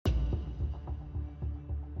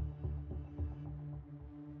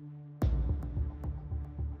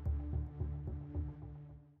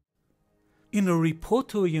In a report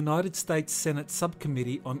to a United States Senate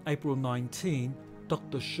subcommittee on April 19,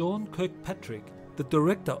 Dr. Sean Kirkpatrick, the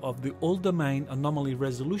director of the All-Domain Anomaly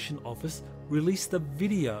Resolution Office, released a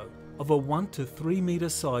video of a 1 to 3 meter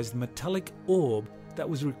sized metallic orb that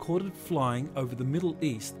was recorded flying over the Middle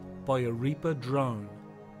East by a Reaper drone.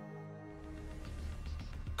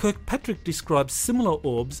 Kirkpatrick describes similar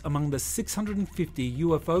orbs among the 650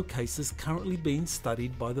 UFO cases currently being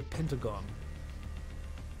studied by the Pentagon.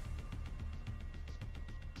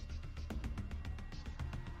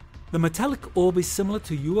 The metallic orb is similar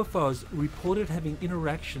to UFOs reported having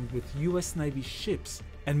interaction with US Navy ships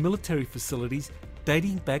and military facilities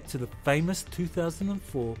dating back to the famous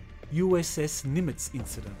 2004 USS Nimitz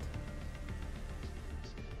incident.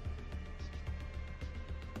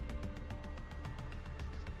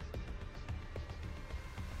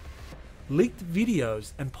 Leaked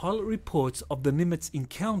videos and pilot reports of the Nimitz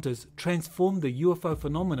encounters transformed the UFO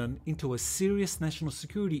phenomenon into a serious national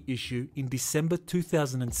security issue in December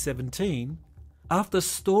 2017, after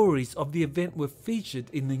stories of the event were featured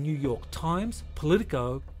in the New York Times,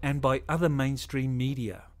 Politico, and by other mainstream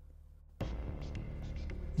media.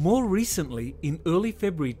 More recently, in early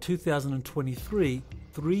February 2023,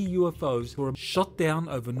 3 UFOs were shot down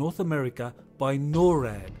over North America by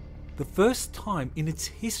NORAD, the first time in its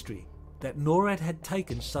history that NORAD had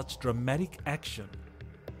taken such dramatic action.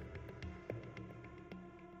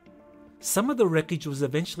 Some of the wreckage was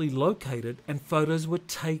eventually located and photos were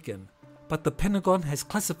taken, but the Pentagon has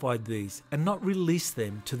classified these and not released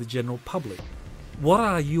them to the general public. What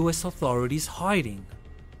are US authorities hiding?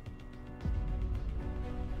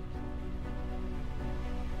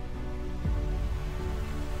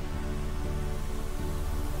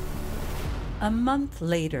 A month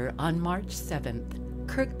later, on March 7th,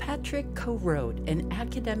 Kirkpatrick co-wrote an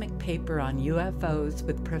academic paper on UFOs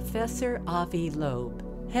with Professor Avi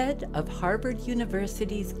Loeb, head of Harvard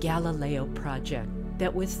University's Galileo project,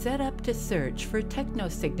 that was set up to search for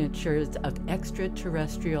technosignatures of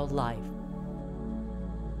extraterrestrial life.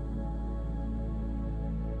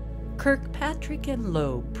 Kirkpatrick and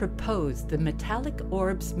Loeb proposed the metallic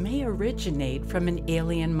orbs may originate from an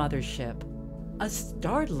alien mothership, a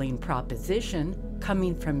startling proposition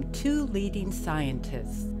coming from 2 leading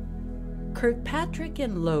scientists. Kirkpatrick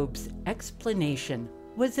and Loeb's explanation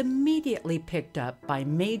was immediately picked up by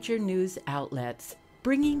major news outlets,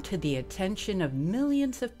 bringing to the attention of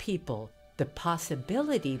millions of people the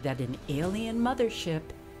possibility that an alien mothership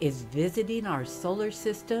is visiting our solar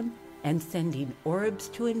system and sending orbs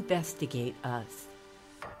to investigate us.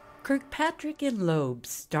 Kirkpatrick and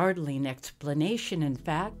Loeb's startling explanation, in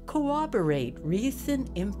fact, corroborate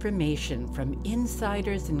recent information from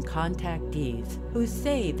insiders and contactees who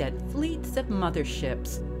say that fleets of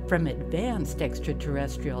motherships from advanced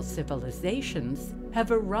extraterrestrial civilizations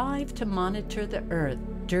have arrived to monitor the Earth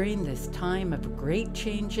during this time of great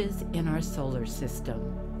changes in our solar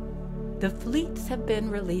system. The fleets have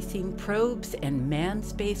been releasing probes and manned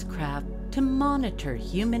spacecraft to monitor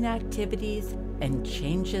human activities and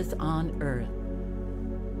changes on Earth.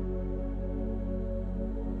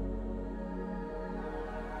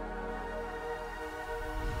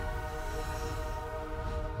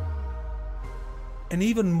 An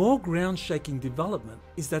even more ground-shaking development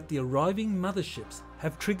is that the arriving motherships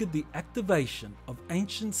have triggered the activation of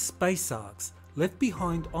ancient space arcs left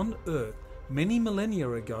behind on Earth many millennia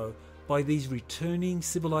ago by these returning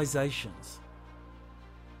civilizations.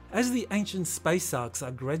 As the ancient space arcs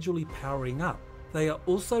are gradually powering up, they are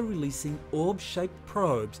also releasing orb-shaped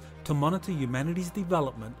probes to monitor humanity's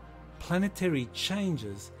development, planetary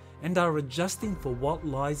changes, and are adjusting for what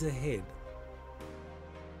lies ahead.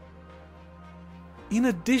 In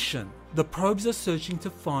addition, the probes are searching to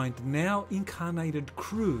find now incarnated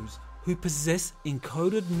crews who possess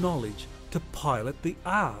encoded knowledge to pilot the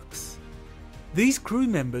arcs. These crew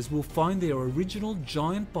members will find their original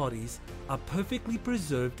giant bodies are perfectly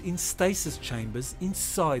preserved in stasis chambers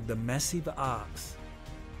inside the massive arcs.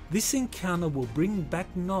 This encounter will bring back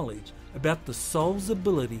knowledge about the soul's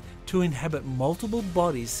ability to inhabit multiple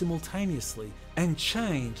bodies simultaneously and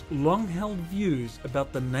change long-held views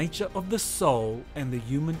about the nature of the soul and the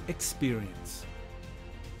human experience.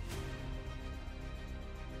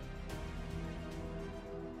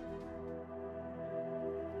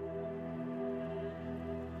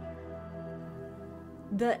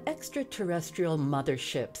 The extraterrestrial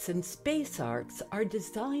motherships and space arcs are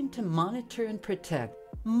designed to monitor and protect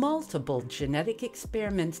multiple genetic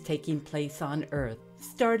experiments taking place on Earth,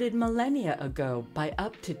 started millennia ago by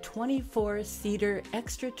up to 24 Cedar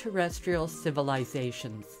extraterrestrial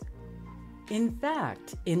civilizations. In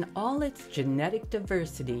fact, in all its genetic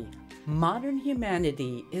diversity, modern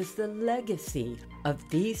humanity is the legacy of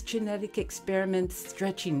these genetic experiments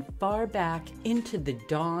stretching far back into the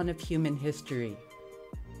dawn of human history.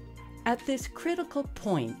 At this critical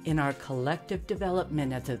point in our collective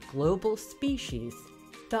development as a global species,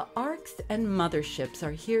 the arks and motherships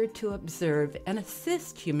are here to observe and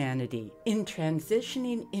assist humanity in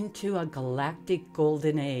transitioning into a galactic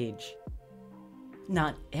golden age.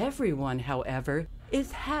 Not everyone, however,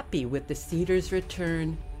 is happy with the Seeder's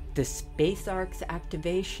return, the space ark's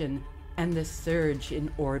activation, and the surge in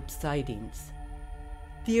orb sightings.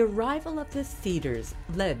 The arrival of the Seeders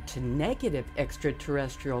led to negative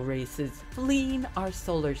extraterrestrial races fleeing our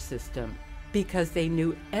solar system because they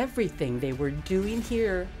knew everything they were doing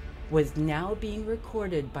here was now being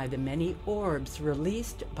recorded by the many orbs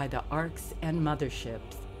released by the arks and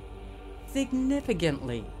motherships.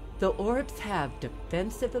 Significantly, the orbs have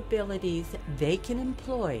defensive abilities they can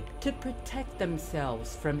employ to protect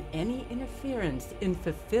themselves from any interference in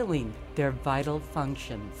fulfilling their vital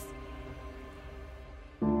functions.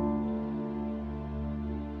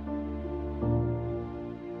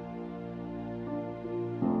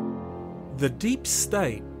 The deep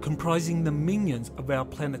state, comprising the minions of our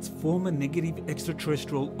planet's former negative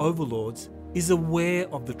extraterrestrial overlords, is aware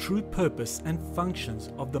of the true purpose and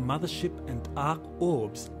functions of the mothership and ark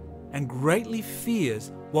orbs, and greatly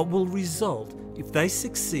fears what will result if they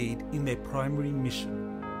succeed in their primary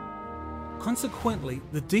mission. Consequently,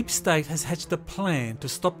 the deep state has hatched a plan to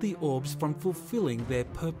stop the orbs from fulfilling their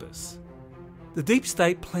purpose. The deep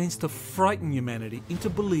state plans to frighten humanity into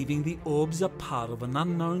believing the orbs are part of an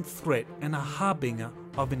unknown threat and a harbinger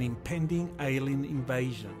of an impending alien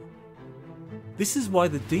invasion. This is why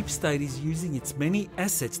the deep state is using its many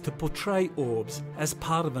assets to portray orbs as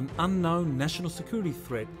part of an unknown national security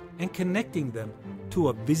threat and connecting them to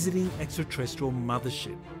a visiting extraterrestrial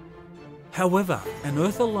mothership. However, an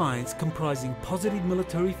Earth alliance comprising positive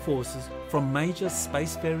military forces from major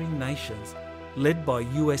spacefaring nations, led by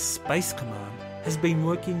US Space Command, has been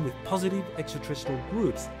working with positive extraterrestrial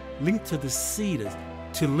groups linked to the Seeders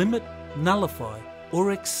to limit, nullify,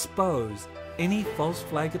 or expose any false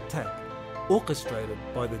flag attack orchestrated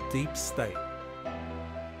by the deep state.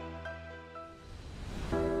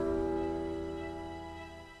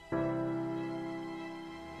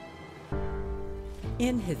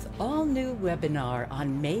 In his all-new webinar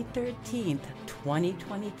on May 13th,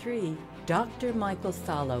 2023, Dr. Michael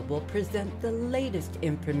Salla will present the latest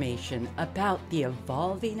information about the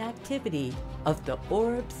evolving activity of the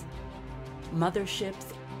orbs, motherships,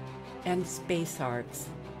 and space arks,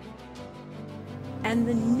 and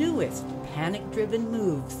the newest panic-driven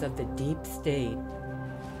moves of the deep state.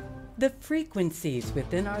 The frequencies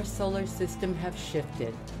within our solar system have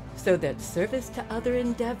shifted, so that service to other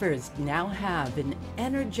endeavors now have an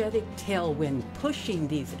energetic tailwind pushing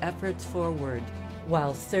these efforts forward,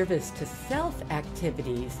 while service to self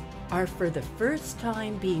activities are for the first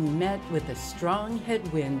time being met with a strong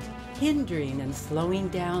headwind hindering and slowing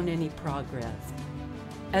down any progress.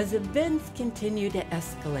 As events continue to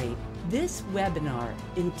escalate, this webinar,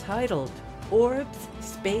 entitled Orbs,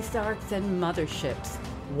 Space Arks, and Motherships,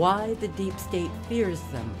 Why the Deep State Fears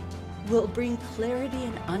Them, will bring clarity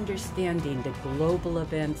and understanding to global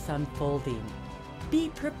events unfolding. Be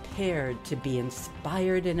prepared to be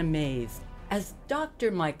inspired and amazed as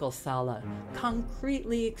Dr. Michael Salla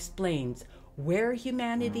concretely explains where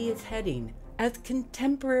humanity is heading as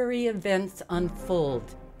contemporary events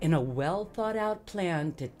unfold in a well-thought-out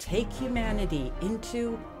plan to take humanity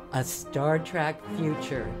into a Star Trek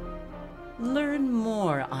future. Learn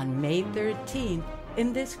more on May 13th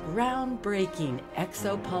in this groundbreaking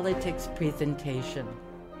exopolitics presentation.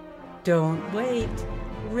 Don't wait.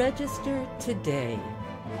 Register today.